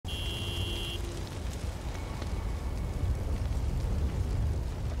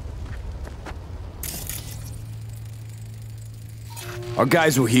Our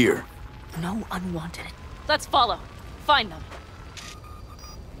guys were here. No unwanted. Let's follow. Find them.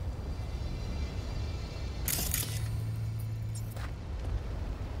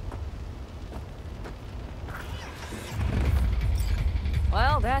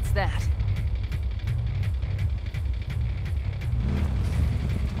 Well, that's that.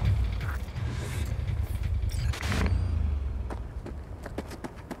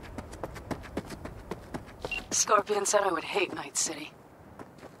 Scorpion said I would hate Night City.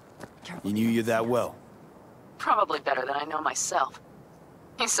 He knew you that well. Probably better than I know myself.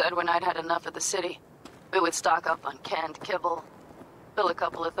 He said when I'd had enough of the city, we would stock up on canned kibble, fill a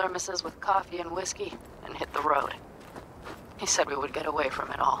couple of thermoses with coffee and whiskey, and hit the road. He said we would get away from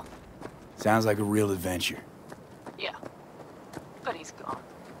it all. Sounds like a real adventure. Yeah. But he's gone.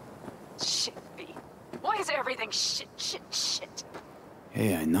 Shit, V. Why is everything shit, shit, shit?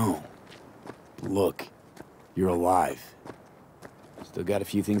 Hey, I know. But look, you're alive. Still got a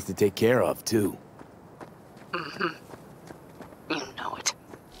few things to take care of, too. Mm-hmm. You know it.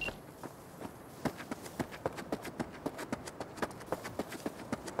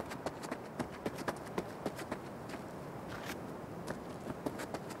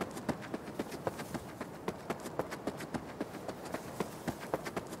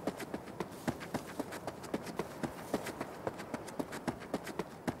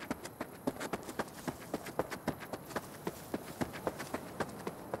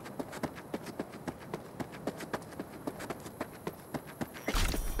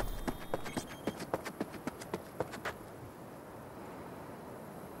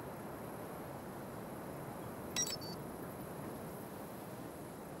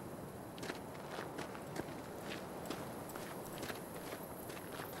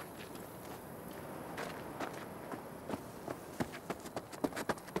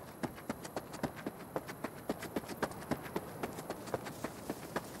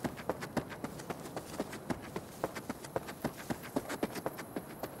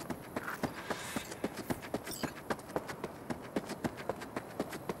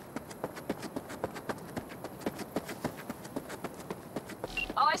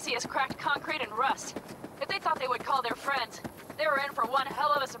 All I see is cracked concrete and rust. If they thought they would call their friends, they were in for one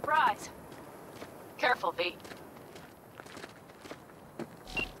hell of a surprise. Careful, V.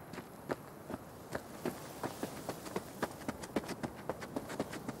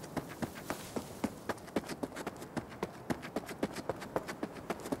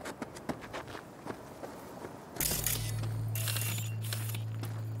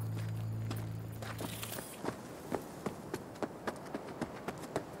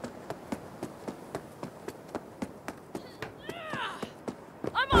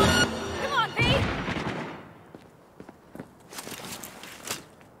 I'm on! Come on, V!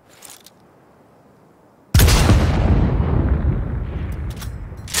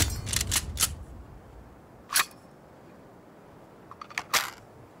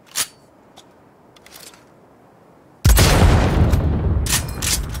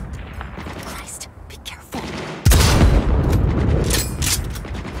 Christ, be careful.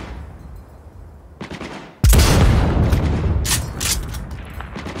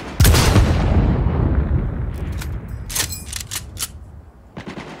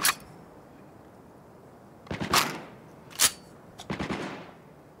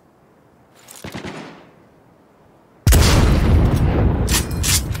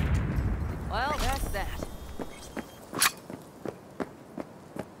 Well, that's that.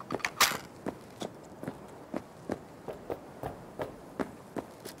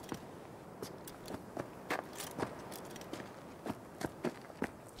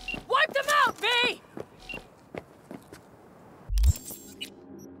 Wipe them out, V!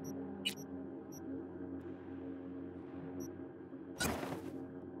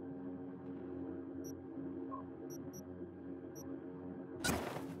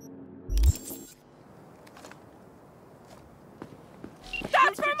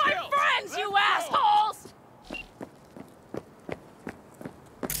 That's for my friends, you assholes!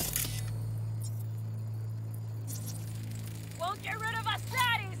 Won't get rid of us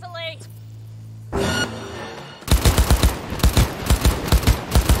that easily!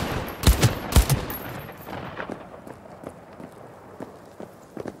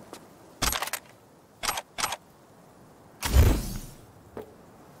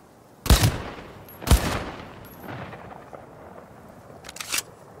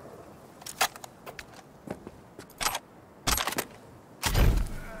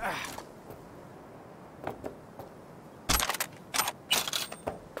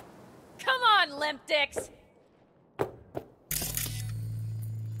 Come on, limp dicks!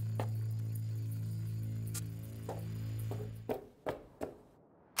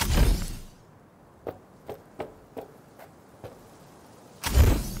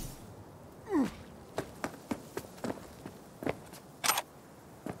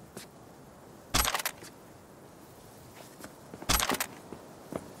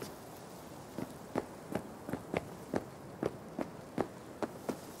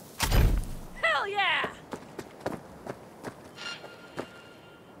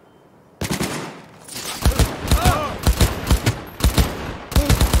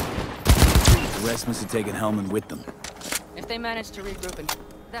 must have taken Hellman with them. If they manage to regroup and...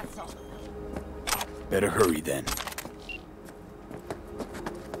 That's all. Better hurry then.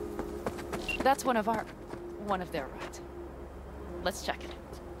 That's one of their rides. Let's check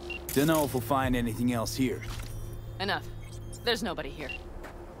it. Dunno if we'll find anything else here. Enough. There's nobody here.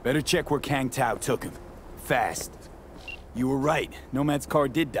 Better check where Kang Tao took him. Fast. You were right. Nomad's car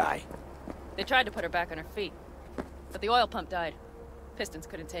did die. They tried to put her back on her feet, but the oil pump died. Pistons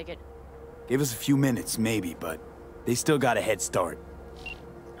couldn't take it. Gave us a few minutes, maybe, but they still got a head start.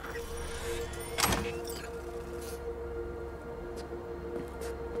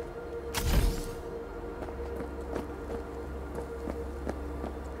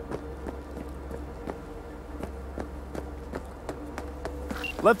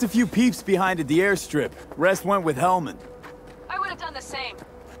 Left a few peeps behind at the airstrip. Rest went with Hellman. I would have done the same.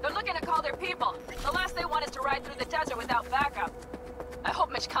 They're looking to call their people. The last they want is to ride through the desert without backup. I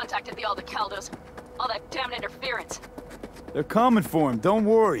hope Mitch contacted the Aldecaldos. All that damn interference. They're coming for him, don't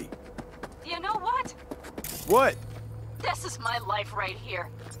worry. You know what? What? This is my life right here.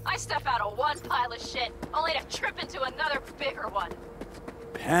 I step out of one pile of shit, only to trip into another bigger one.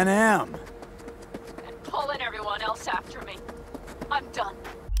 Pan Am. And pulling everyone else after me. I'm done.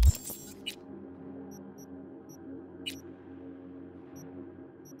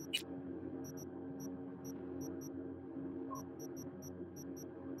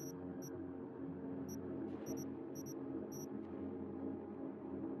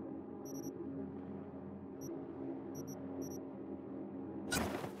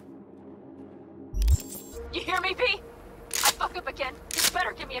 You hear me, B? I fuck up again. You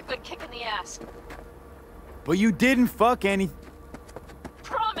better give me a good kick in the ass. But you didn't fuck any...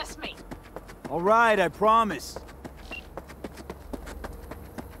 Promise me! All right, I promise.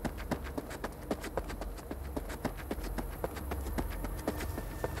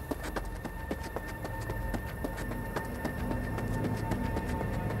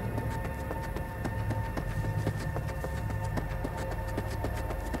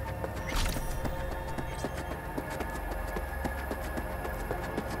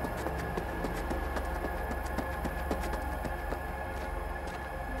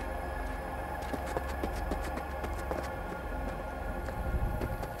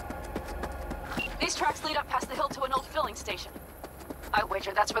 These tracks lead up past the hill to an old filling station. I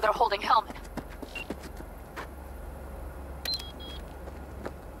wager that's where they're holding Hellman.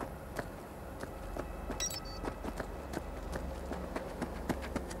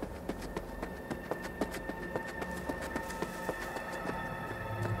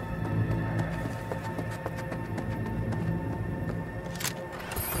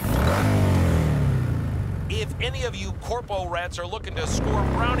 If any of you corpo rats are looking to score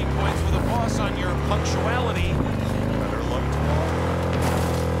brownie points for the boss on your punctuality, better luck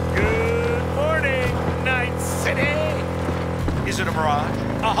tomorrow. Good morning, Night City! Is it a mirage?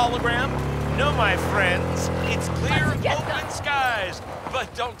 A hologram? No, my friends. It's clear, open skies.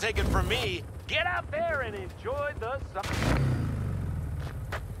 But don't take it from me. Get out there and enjoy the sun.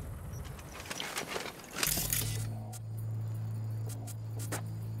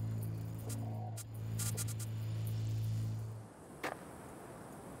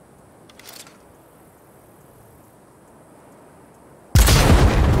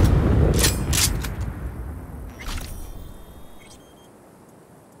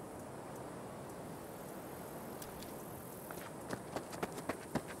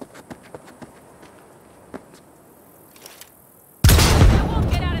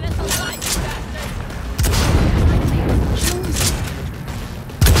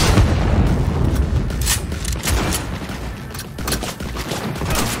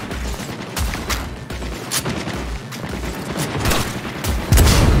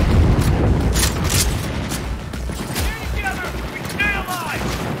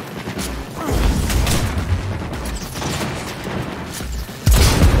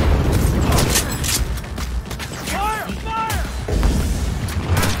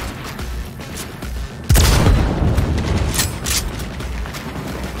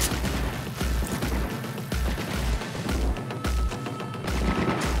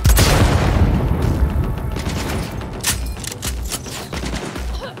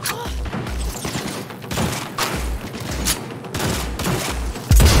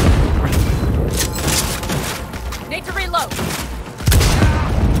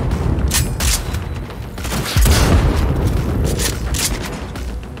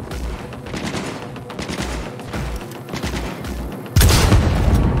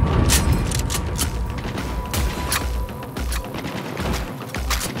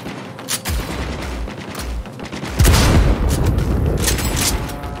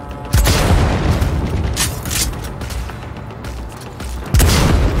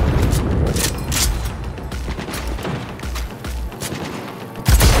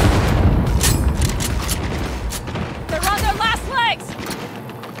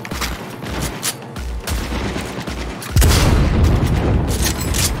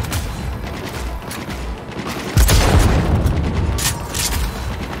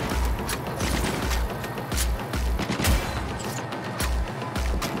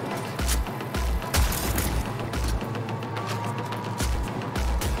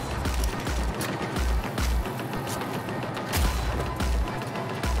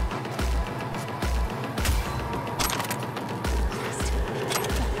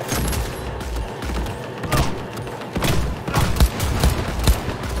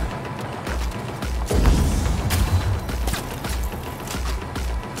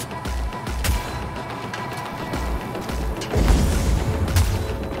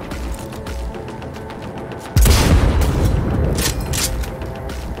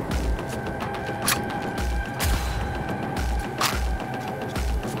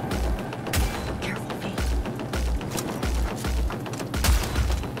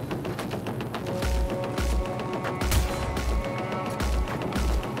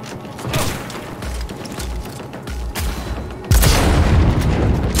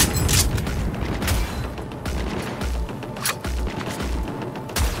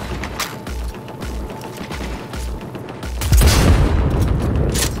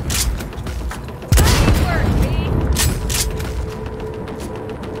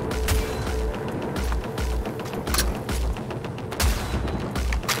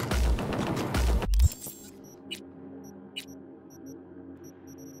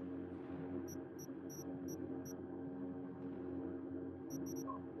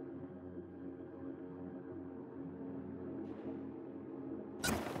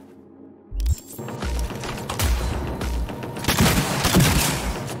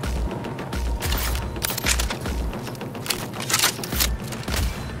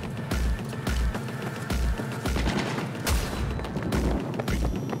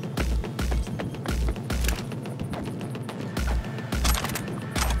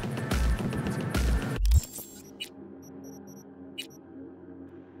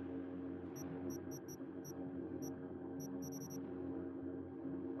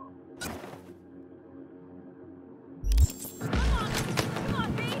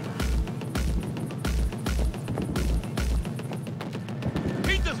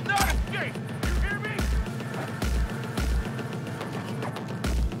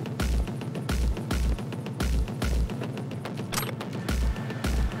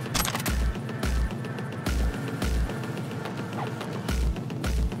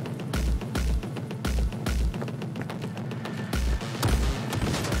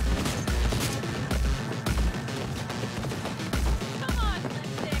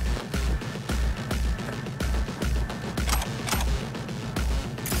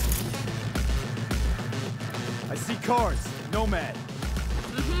 cars. Nomad.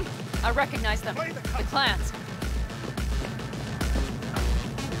 I recognize them. The clans.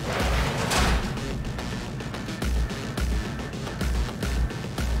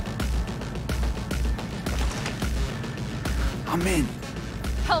 I'm in.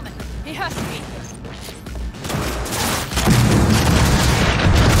 Hellman, he has to be here.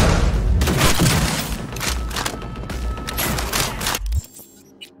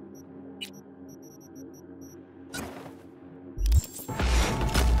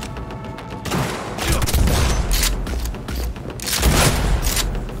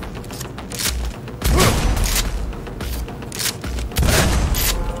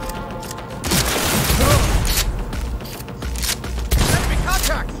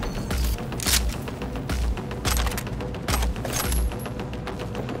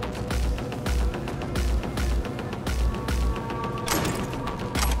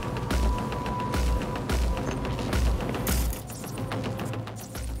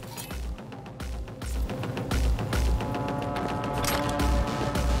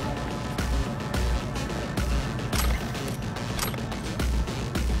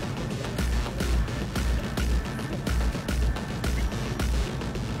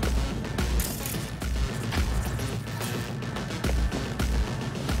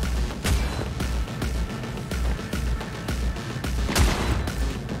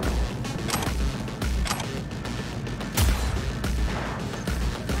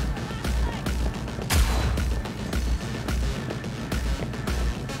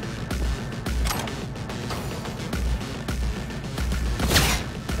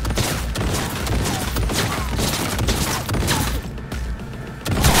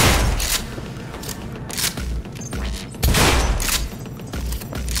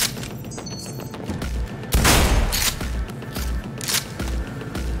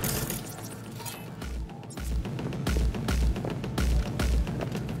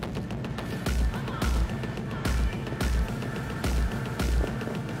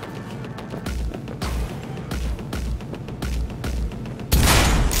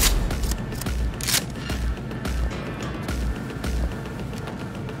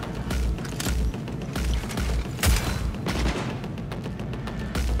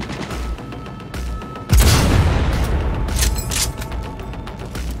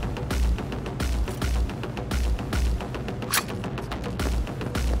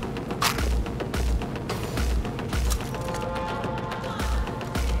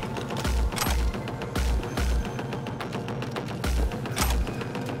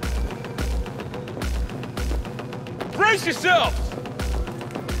 Brace yourselves!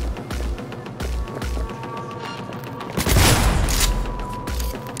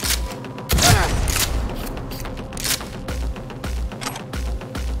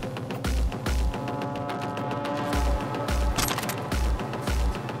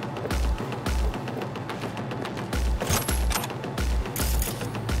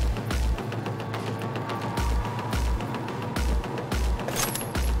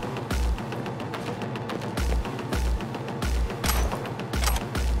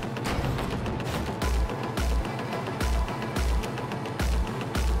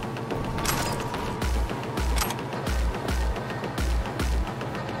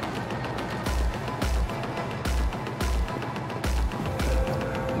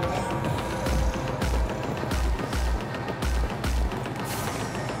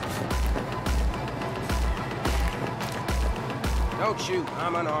 Don't shoot,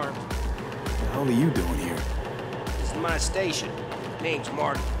 I'm unarmed. What the hell are you doing here? This is my station. Name's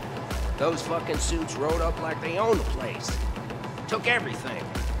Martin. Those fucking suits rode up like they own the place. Took everything.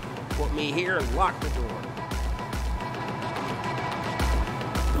 Put me here and locked the door.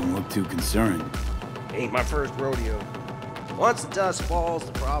 Don't look too concerned. Ain't my first rodeo. Once the dust falls,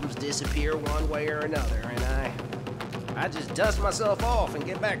 the problems disappear one way or another, and I just dust myself off and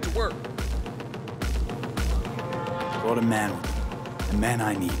get back to work. Brought a man with him. A man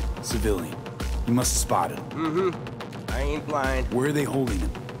I need. Civilian. You must have spotted him. Mm-hmm. I ain't blind. Where are they holding him?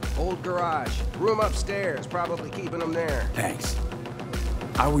 Old garage. Room upstairs. Probably keeping him there. Thanks.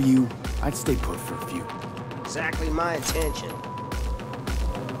 If I were you, I'd stay put for a few. Exactly my intention.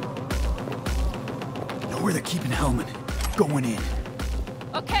 Know where they're keeping Hellman. Going in.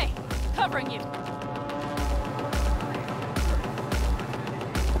 Okay, covering you.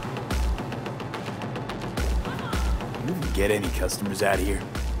 You can get any customers out of here.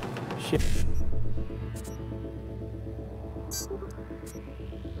 Shit.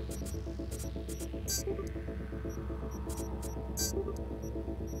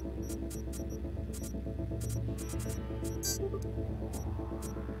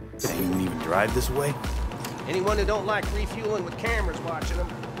 They didn't even drive this way? Anyone who don't like refueling with cameras watching them.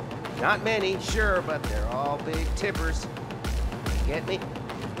 Not many, sure, but they're all big tippers. You get me?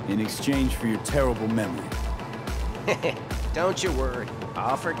 In exchange for your terrible memory. Don't you worry.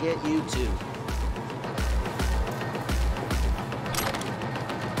 I'll forget you too.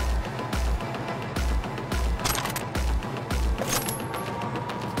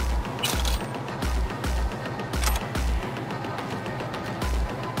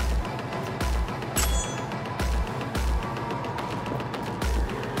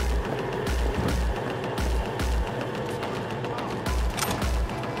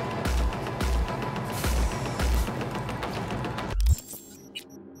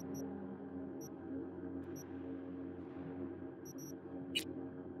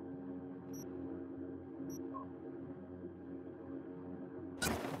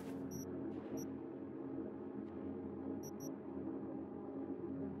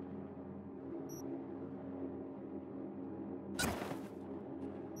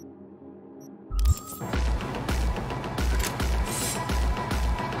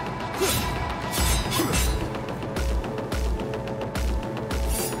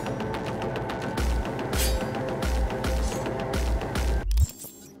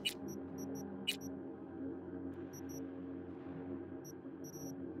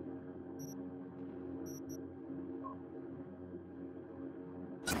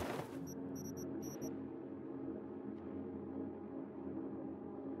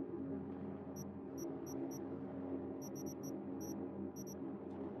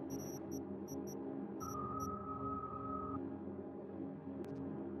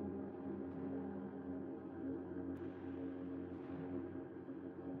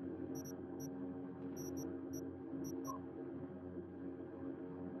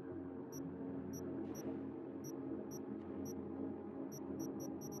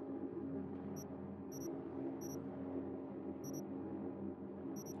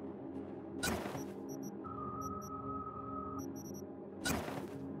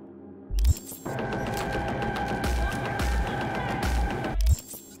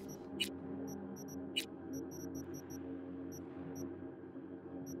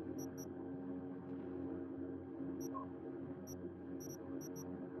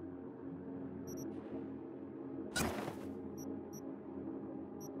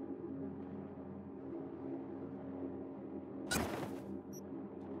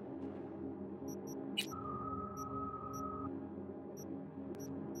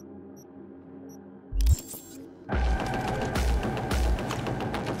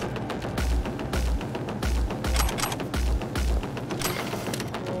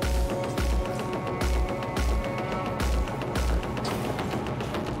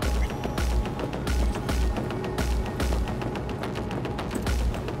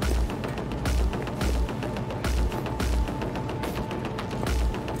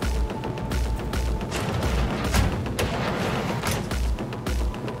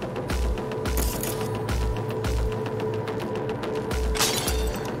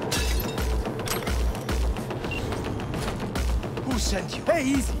 Sent you. Hey,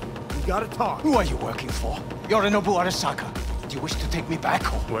 easy. We gotta talk. Who are you working for? Yorinobu Arasaka. Do you wish to take me back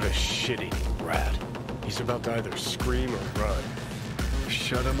home? What a shit-eating rat. He's about to either scream or run.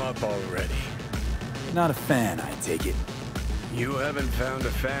 Shut him up already. Not a fan, I take it. You haven't found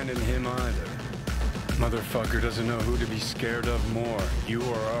a fan in him either. Motherfucker doesn't know who to be scared of more, you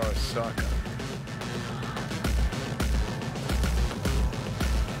or Arasaka.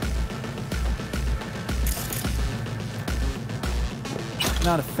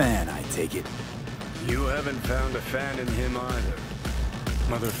 Not a fan, I take it. You haven't found a fan in him either.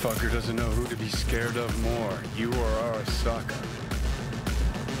 Motherfucker doesn't know who to be scared of more, you or Arasaka.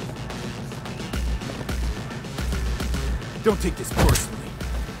 Don't take this personally.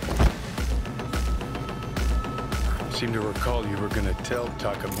 Seem to recall you were gonna tell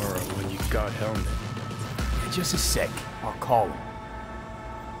Takamura when you got Helmet. Yeah, just a sec. I'll call him.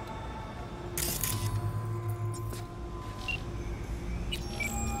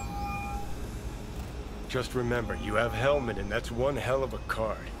 Just remember, you have Helmet, and that's one hell of a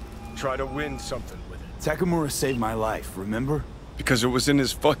card. Try to win something with it. Takamura saved my life, remember? Because it was in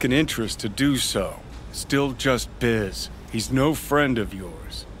his fucking interest to do so. Still just biz. He's no friend of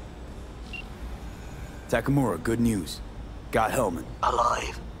yours. Takamura, good news. Got Hellman.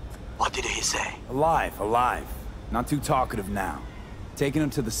 Alive. What did he say? Alive, alive. Not too talkative now. Taking him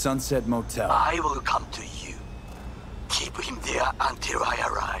to the Sunset Motel. I will come to you. Keep him there until I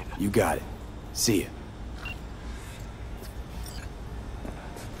arrive. You got it. See ya.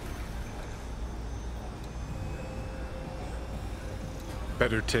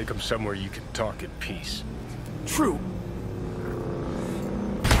 Better take him somewhere you can talk in peace. true.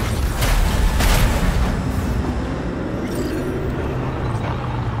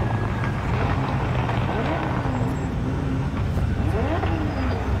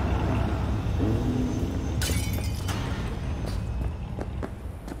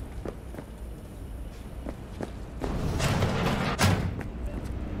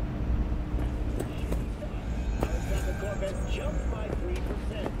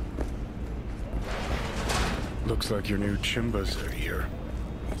 Looks like your new Chimbas are here.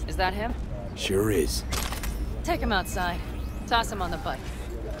 Is that him? Sure is. Take him outside. Toss him on the bike.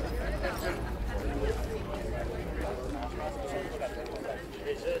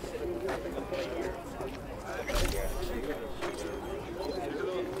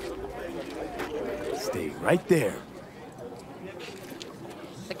 Stay right there.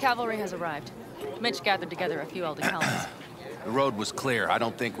 The cavalry has arrived. Mitch gathered together a few Aldecaldos. The road was clear. I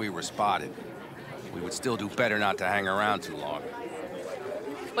don't think we were spotted. We would still do better not to hang around too long.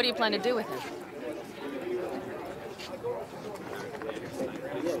 What do you plan to do with him?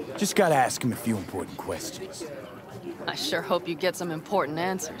 Just gotta ask him a few important questions. I sure hope you get some important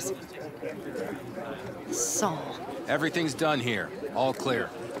answers. Saul. Everything's done here. All clear.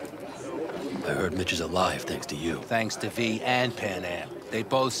 I heard Mitch is alive thanks to you. Thanks to V and Pan Am. They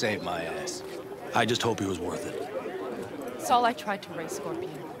both saved my ass. I just hope he was worth it. Saul, I tried to raise Scorpion.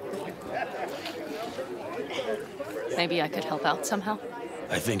 Maybe I could help out somehow?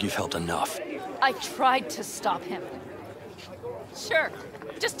 I think you've helped enough. I tried to stop him. Sure.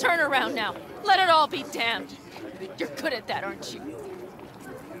 Just turn around now. Let it all be damned. You're good at that, aren't you?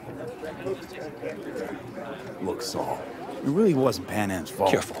 Look, Saul, it really wasn't Pan Am's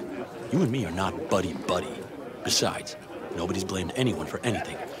fault. Careful. You and me are not buddy-buddy. Besides, nobody's blamed anyone for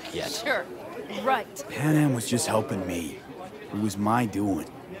anything, yet. Sure. Right. Pan Am was just helping me. It was my doing.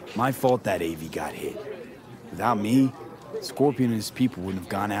 My fault that AV got hit. Without me, Scorpion and his people wouldn't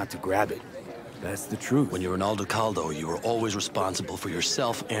have gone out to grab it. That's the truth. When you're an Aldecaldo, you are always responsible for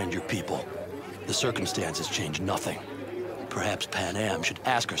yourself and your people. The circumstances change nothing. Perhaps Pan Am should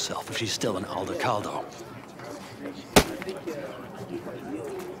ask herself if she's still an Aldecaldo.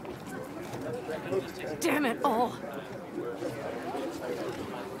 Damn it all.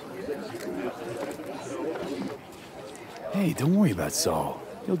 Hey, don't worry about Saul.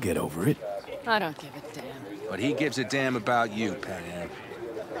 He'll get over it. I don't give a damn. But he gives a damn about you, Pan Am.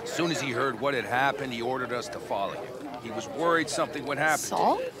 As soon as he heard what had happened, he ordered us to follow you. He was worried something would happen.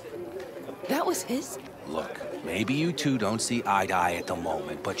 Saul? That was his? Look, maybe you two don't see eye to eye at the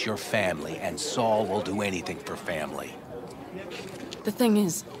moment, but you're family, and Saul will do anything for family. The thing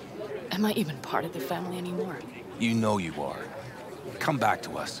is, am I even part of the family anymore? You know you are. Come back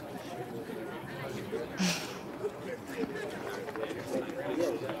to us.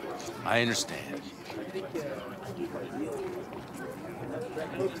 I understand.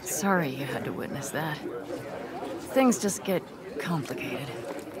 Sorry you had to witness that. Things just get complicated.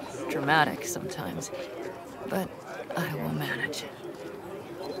 Dramatic sometimes. But I will manage.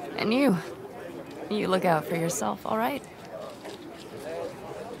 And you look out for yourself, all right?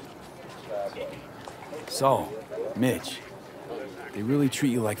 Saul, Mitch, they really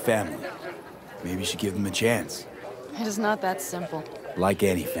treat you like family. Maybe you should give them a chance. It is not that simple. Like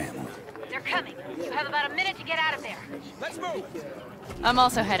any family. They're coming. You have about a minute to get out of there. Let's move! I'm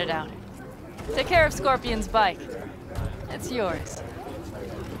also headed out. Take care of Scorpion's bike. It's yours.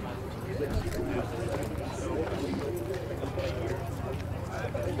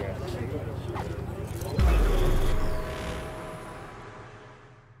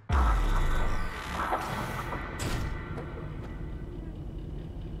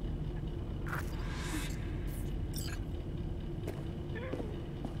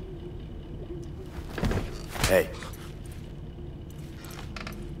 Hey.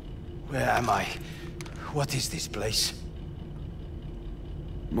 Where am I? What is this place?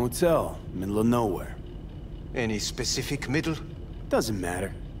 Motel, middle of nowhere. Any specific middle? Doesn't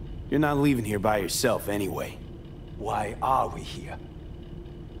matter. You're not leaving here by yourself anyway. Why are we here?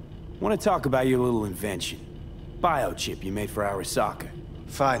 Want to talk about your little invention. Biochip you made for Arasaka.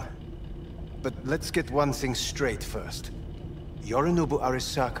 Fine. But let's get one thing straight first. Yorinobu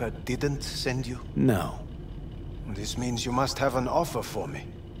Arasaka didn't send you? No. This means you must have an offer for me.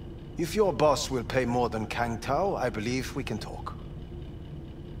 If your boss will pay more than Kang Tao, I believe we can talk.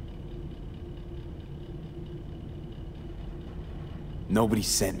 Nobody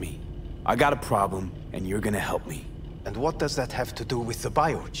sent me. I got a problem, and you're gonna help me. And what does that have to do with the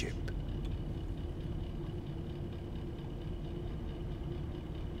biochip?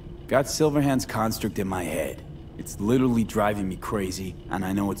 Got Silverhand's construct in my head. It's literally driving me crazy, and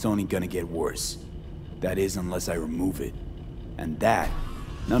I know it's only gonna get worse. That is, unless I remove it. And that,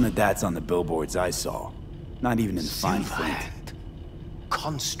 none of that's on the billboards I saw. Not even in the fine print. Silverhand.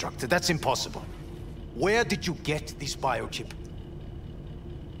 Construct, that's impossible. Where did you get this biochip?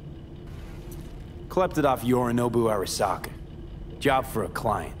 Klept it off Yorinobu Arasaka. Job for a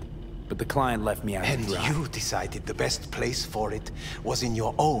client. But the client left me out to And dry. you decided the best place for it was in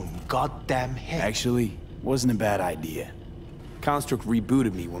your own goddamn head. Actually, wasn't a bad idea. Construct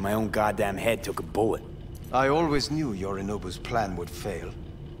rebooted me when my own goddamn head took a bullet. I always knew Yorinobu's plan would fail.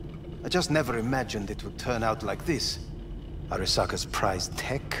 I just never imagined it would turn out like this. Arasaka's prized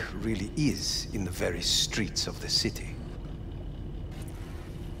tech really is in the very streets of the city.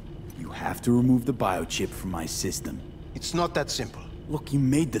 You have to remove the biochip from my system. It's not that simple. Look, you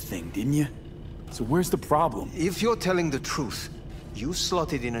made the thing, didn't you? So where's the problem? If you're telling the truth, you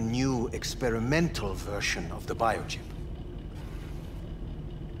slotted in a new experimental version of the biochip.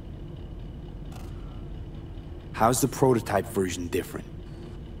 How's the prototype version different?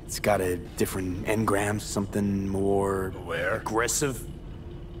 It's got a different engram, something more... aggressive?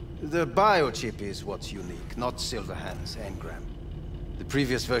 The biochip is what's unique, not Silverhand's engram. The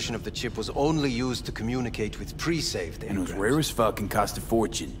previous version of the chip was only used to communicate with pre-saved engrams. And it was rare as fuck and cost a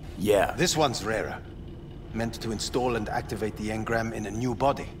fortune. Yeah. This one's rarer. Meant to install and activate the engram in a new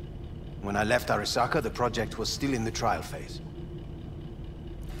body. When I left Arasaka, the project was still in the trial phase.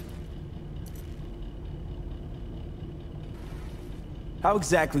 How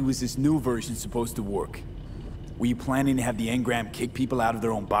exactly was this new version supposed to work? Were you planning to have the engram kick people out of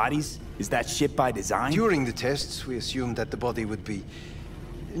their own bodies? Is that shit by design? During the tests, we assumed that the body would be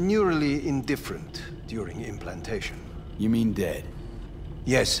neurally indifferent during implantation. You mean dead?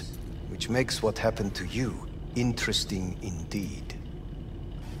 Yes, which makes what happened to you interesting indeed.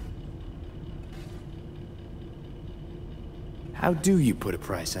 How do you put a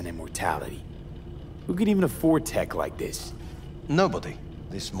price on immortality? Who could even afford tech like this? Nobody.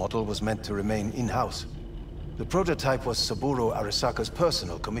 This model was meant to remain in-house. The prototype was Saburo Arasaka's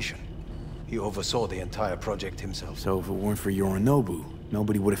personal commission. He oversaw the entire project himself. So if it weren't for Yorinobu,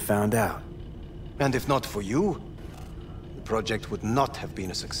 nobody would have found out. And if not for you, the project would not have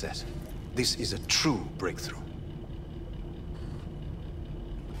been a success. This is a true breakthrough.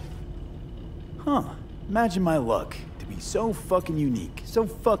 Huh. Imagine my luck. To be so fucking unique, so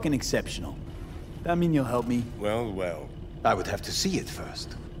fucking exceptional. That mean you'll help me? Well, well. I would have to see it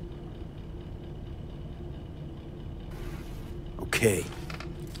first. Okay.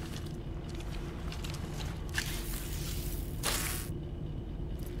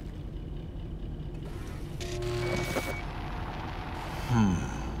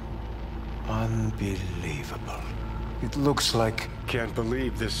 Unbelievable. It looks like... Can't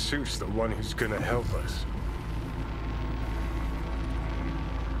believe this suit's the one who's gonna help us.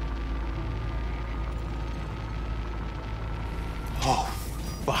 Oh,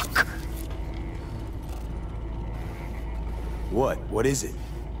 fuck. What? What is it?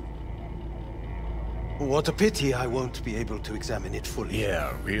 What a pity I won't be able to examine it fully.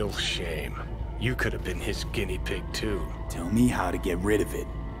 Yeah, real shame. You could have been his guinea pig, too. Tell me how to get rid of it.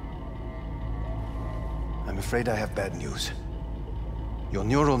 I'm afraid I have bad news. Your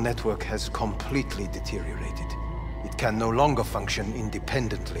neural network has completely deteriorated. It can no longer function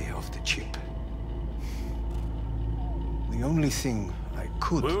independently of the chip. The only thing I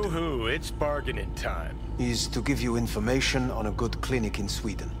could do Woo-hoo, it's bargaining time. is to give you information on a good clinic in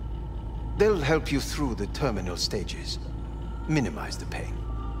Sweden. They'll help you through the terminal stages. Minimize the pain.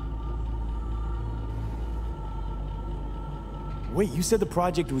 Wait, you said the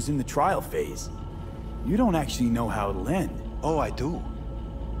project was in the trial phase. You don't actually know how it'll end. Oh, I do.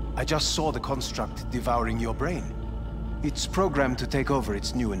 I just saw the construct devouring your brain. It's programmed to take over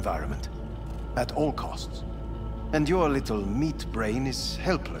its new environment. At all costs. And your little meat brain is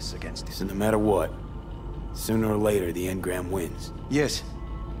helpless against it. So no matter what, sooner or later the engram wins. Yes.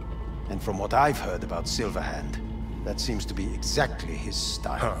 And from what I've heard about Silverhand, that seems to be exactly his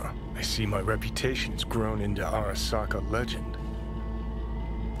style. Huh. I see my reputation's grown into Arasaka legend.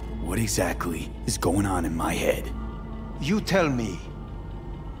 What exactly is going on in my head? You tell me,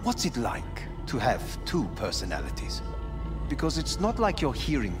 what's it like to have two personalities? Because it's not like you're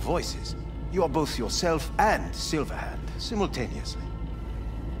hearing voices. You are both yourself and Silverhand, simultaneously.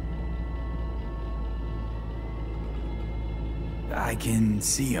 I can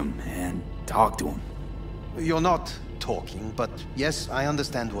see him and talk to him. You're not talking, but yes, I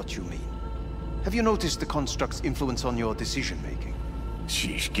understand what you mean. Have you noticed the construct's influence on your decision-making?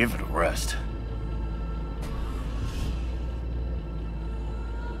 Sheesh, give it a rest.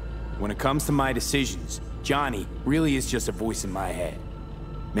 When it comes to my decisions, Johnny really is just a voice in my head.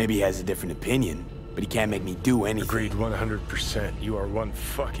 Maybe he has a different opinion, but he can't make me do anything. Agreed 100%. You are one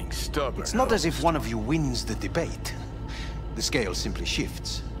fucking stubborn. It's not as if one of you wins the debate. The scale simply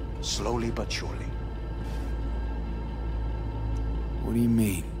shifts, slowly but surely. What do you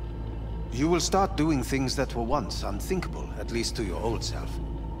mean? You will start doing things that were once unthinkable, at least to your old self.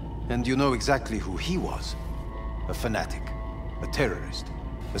 And you know exactly who he was. A fanatic, a terrorist,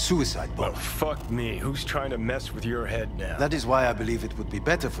 a suicide bomber. Well, fuck me. Who's trying to mess with your head now? That is why I believe it would be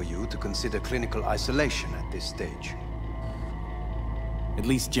better for you to consider clinical isolation at this stage. At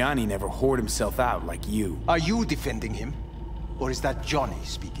least Johnny never whored himself out like you. Are you defending him? Or is that Johnny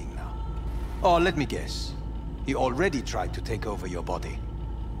speaking now? Oh, let me guess. He already tried to take over your body.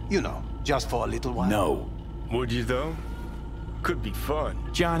 You know, just for a little while. No. Would you, though? Could be fun.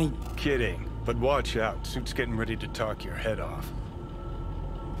 Johnny... Kidding. But watch out. Suit's getting ready to talk your head off.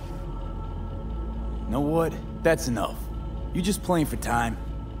 Know what? That's enough. You just playing for time?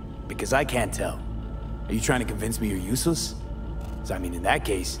 Because I can't tell. Are you trying to convince me you're useless? 'Cause I mean, in that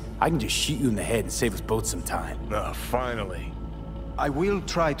case, I can just shoot you in the head and save us both some time. Ah, finally. I will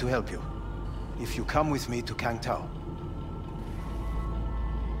try to help you. If you come with me to Kang Tao.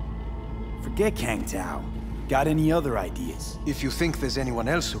 Forget Kang Tao. Got any other ideas? If you think there's anyone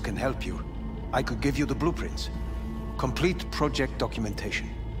else who can help you, I could give you the blueprints. Complete project documentation.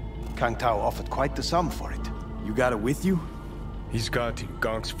 Kang Tao offered quite the sum for it. You got it with you? He's got to.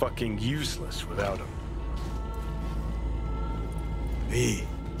 Gonk's fucking useless without him. V.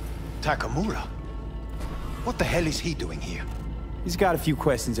 Takamura? What the hell is he doing here? He's got a few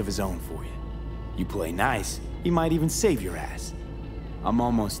questions of his own for you. You play nice, he might even save your ass. I'm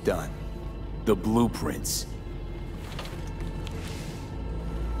almost done. The blueprints.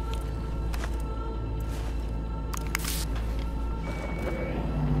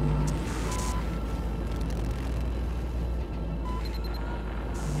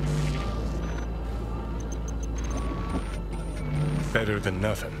 Better than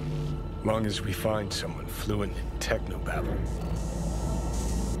nothing. Long as we find someone fluent in technobabble.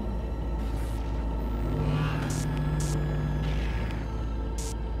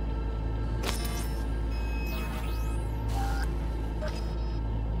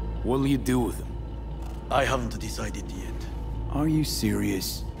 What'll you do with him? I haven't decided yet. Are you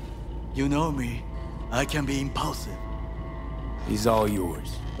serious? You know me. I can be impulsive. He's all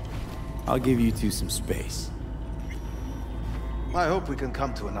yours. I'll give you two some space. I hope we can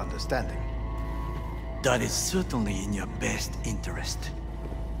come to an understanding. That is certainly in your best interest.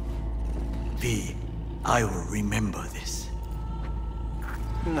 V, I will remember this.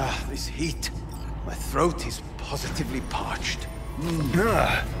 This heat. My throat is positively parched.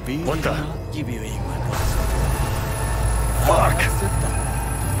 V, What the? Give you in my glass. Fuck!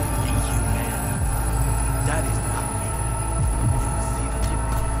 Thank you, man. That is not me. You see the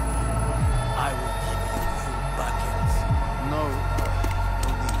difference? I will give you full buckets. No.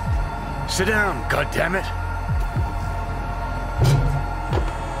 Sit down, goddammit!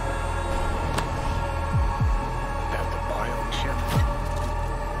 That the biochip?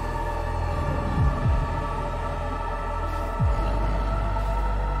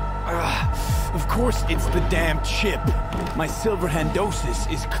 Of course it's the damn chip. My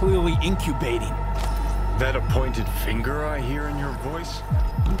Silverhandosis is clearly incubating. That a pointed finger I hear in your voice?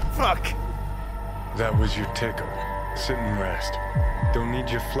 Fuck! That was your tickle. Sit and rest. Don't need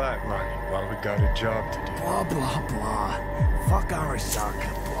you flatlining while we got a job to do. Blah, blah, blah. Fuck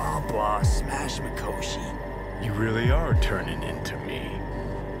Arasaka. Blah, blah. Smash Mikoshi. You really are turning into me.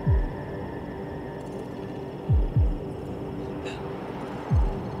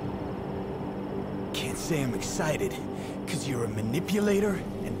 Can't say I'm excited, because you're a manipulator,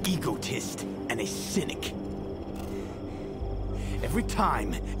 an egotist, and a cynic. Every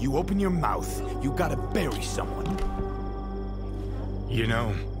time you open your mouth, you gotta bury someone. You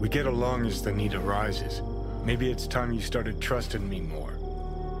know, we get along as the need arises. Maybe it's time you started trusting me more.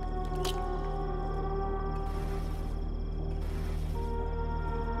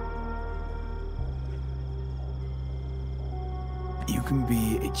 You can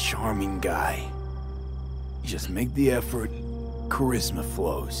be a charming guy. You just make the effort, charisma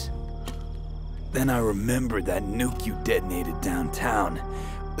flows. Then I remembered that nuke you detonated downtown,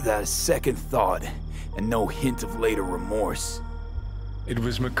 without a second thought, and no hint of later remorse. It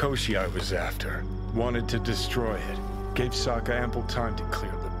was Mikoshi I was after. Wanted to destroy it. Gave Sokka ample time to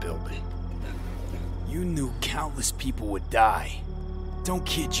clear the building. You knew countless people would die. Don't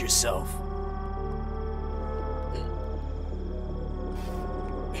kid yourself.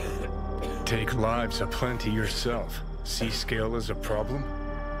 Take lives aplenty yourself. See scale as a problem?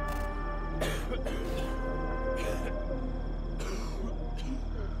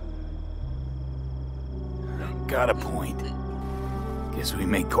 Got a point. Guess we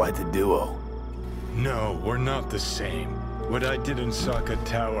make quite the duo. No, we're not the same. What I did in Saka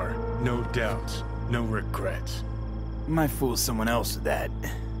Tower, no doubts, no regrets. Might fool someone else with that,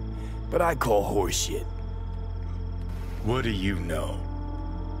 but I call horseshit. What do you know?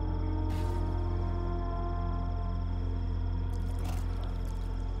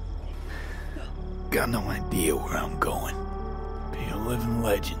 Got no idea where I'm going. Be a living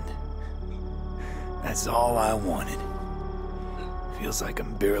legend. That's all I wanted. Feels like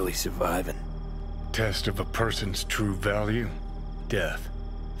I'm barely surviving. Test of a person's true value? Death.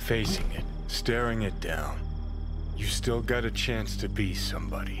 Facing it, staring it down. You still got a chance to be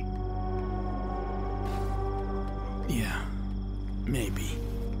somebody. Yeah, maybe.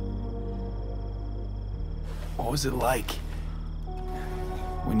 What was it like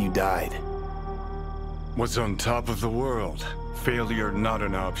when you died? Was on top of the world. Failure not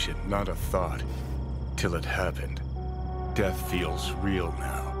an option, not a thought. Till it happened. Death feels real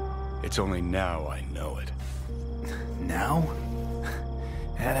now. It's only now I know it. Now?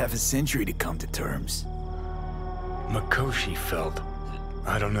 Had half a century to come to terms. Mikoshi felt,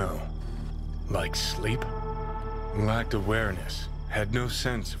 I don't know, like sleep? Lacked awareness, had no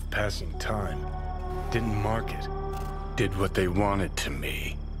sense of passing time. Didn't mark it. Did what they wanted to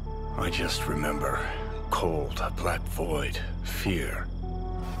me. I just remember cold, a black void, fear.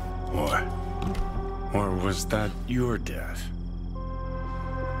 Or was that your death?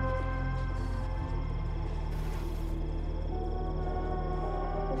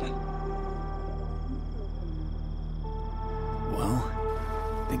 Well,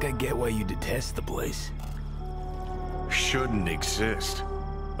 I think I get why you detest the place. Shouldn't exist.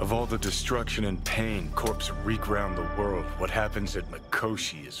 Of all the destruction and pain corpses wreak round the world, what happens at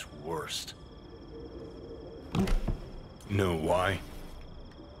Mikoshi is worst. Know why?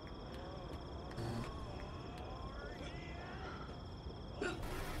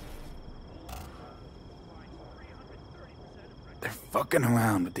 They're fucking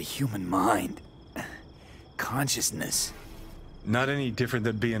around with the human mind. Consciousness. Not any different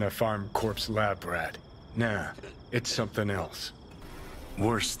than being a farm corpse lab rat. Nah, it's something else.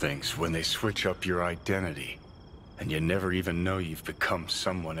 Worse things when they switch up your identity, and you never even know you've become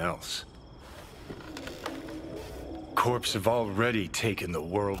someone else. Corps have already taken the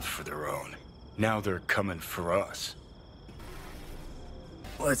world for their own. Now they're coming for us.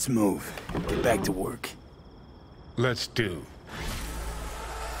 Let's move. Get back to work. Let's do.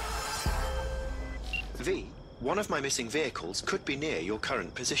 V, one of my missing vehicles could be near your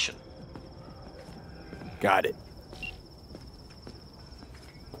current position. Got it.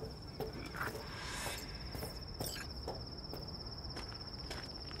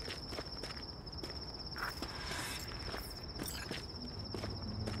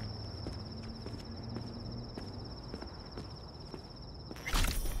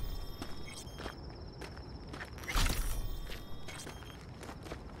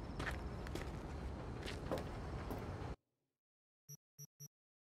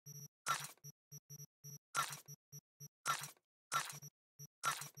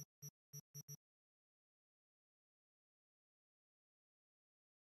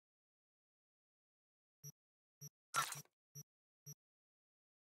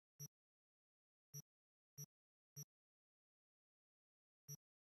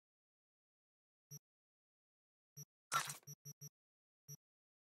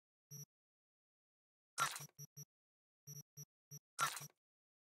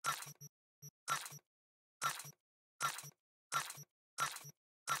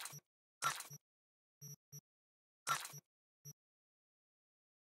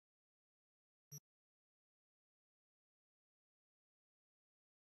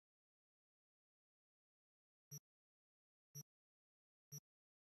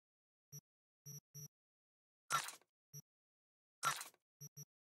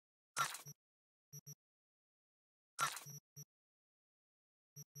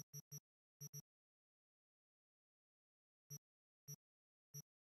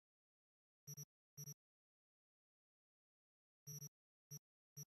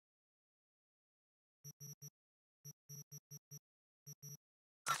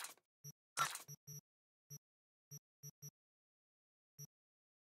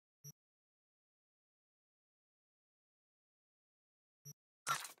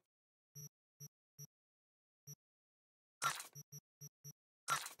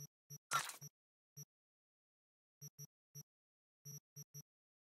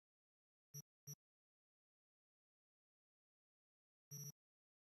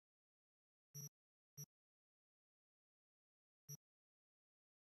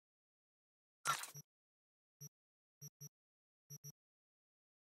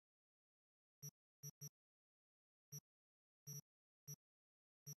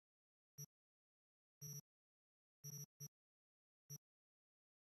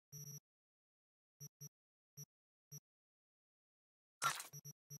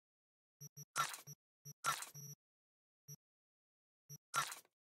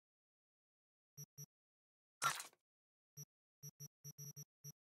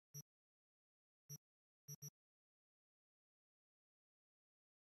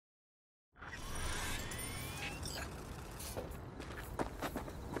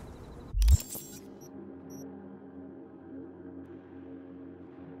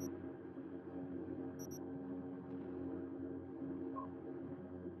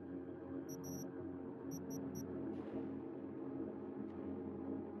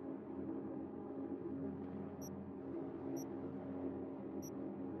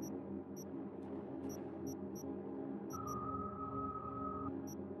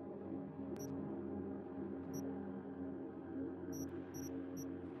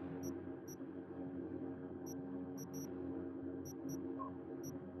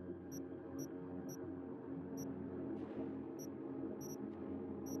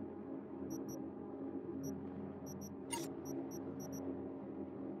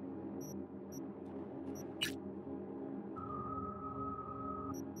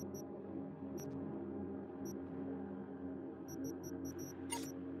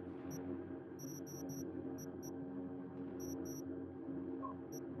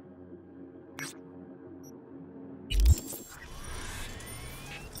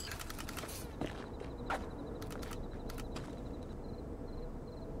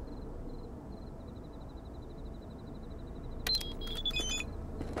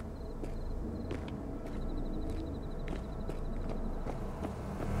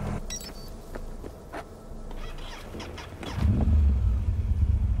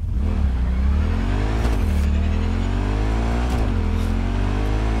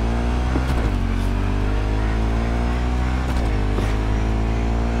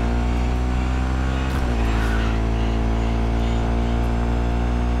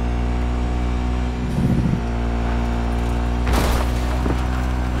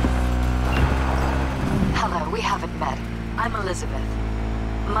 I'm Elizabeth.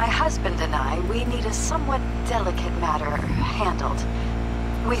 My husband and I, we need a somewhat delicate matter handled.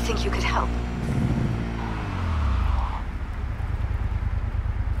 We think you could help.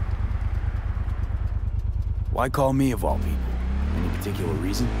 Why call me of all people? Any particular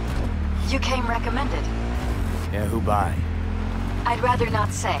reason? You came recommended. Yeah, who by? I'd rather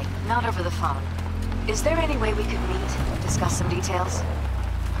not say, not over the phone. Is there any way we could meet, discuss some details?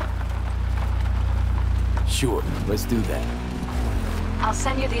 Sure, let's do that. I'll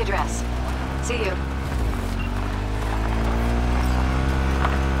send you the address. See you.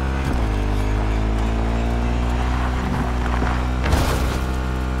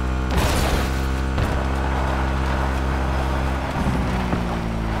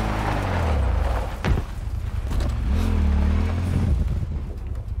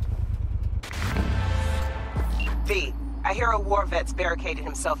 V, I hear a war vet's barricaded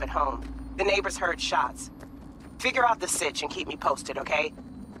himself at home. The neighbors heard shots. Figure out the sitch and keep me posted, okay?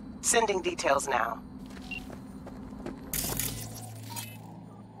 Sending details now.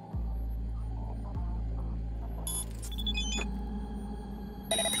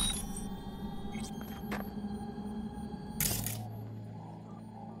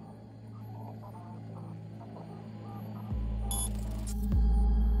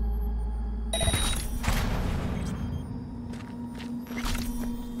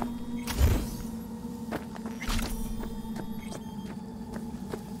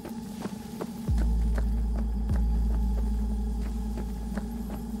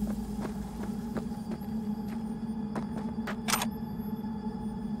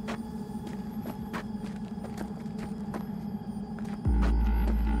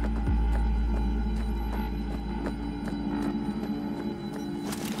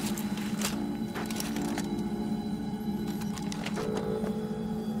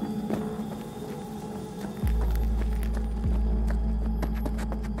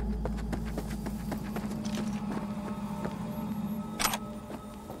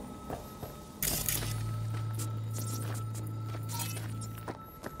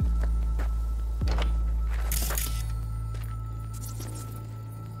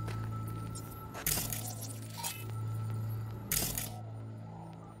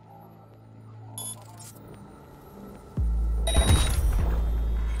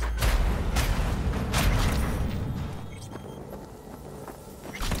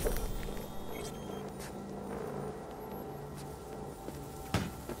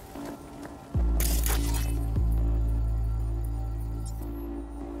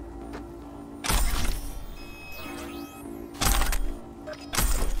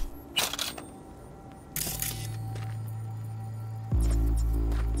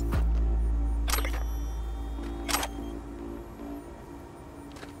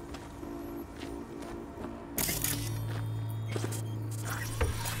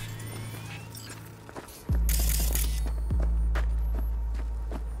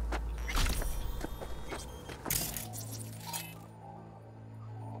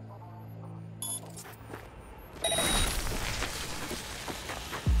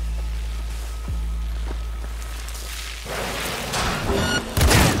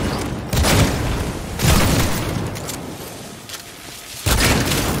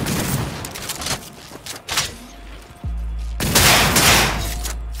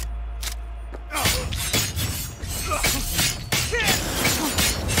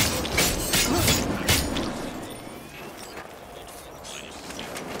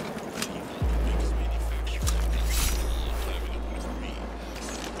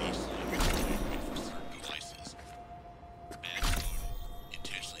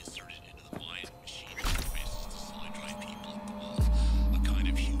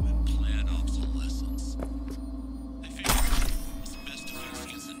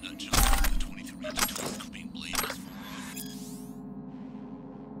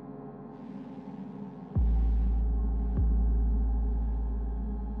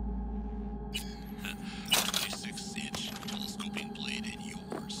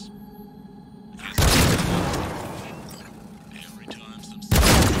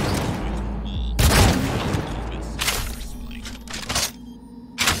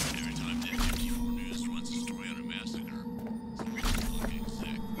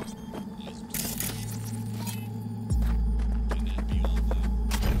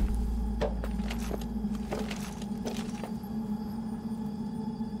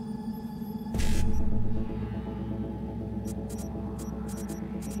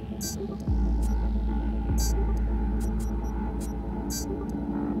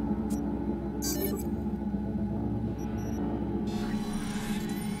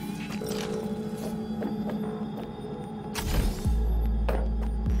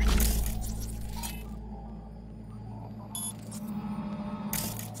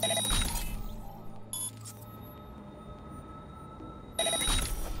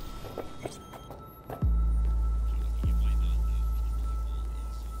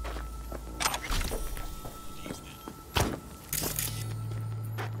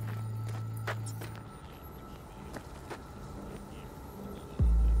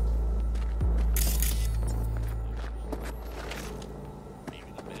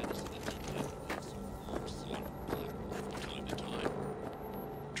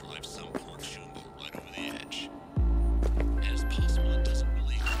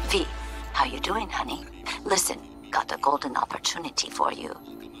 V, how you doing, honey? Listen, got a golden opportunity for you.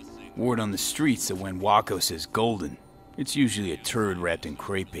 Word on the streets that when Wako says golden, it's usually a turd wrapped in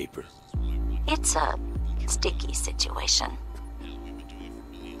crepe paper. It's a sticky situation.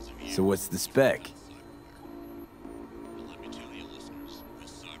 So what's the spec? Let me tell you, listeners,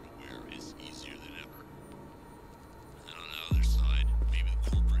 this cyberware is easier than ever. And on the other side, maybe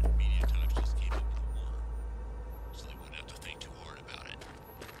the corporate media types just came up with a word, so they wouldn't have to think too hard about it.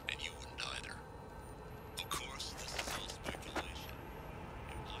 And you wouldn't either. Of course, this is all speculation.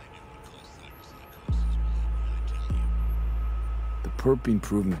 If I knew what caused cyberpsychosis, believe me, I'd tell you. The perp being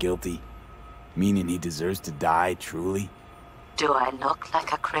proven guilty, meaning he deserves to die, truly? Do I look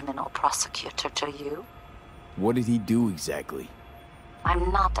like a criminal prosecutor to you? What did he do exactly?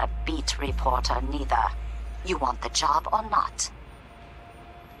 I'm not a beat reporter, neither. You want the job or not?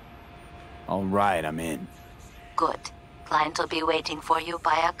 All right, I'm in. Good. Client will be waiting for you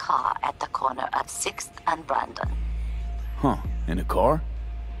by a car at the corner of 6th and Brandon. Huh, in a car?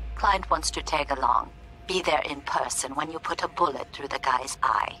 Client wants to tag along. Be there in person when you put a bullet through the guy's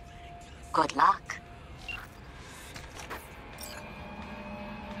eye. Good luck.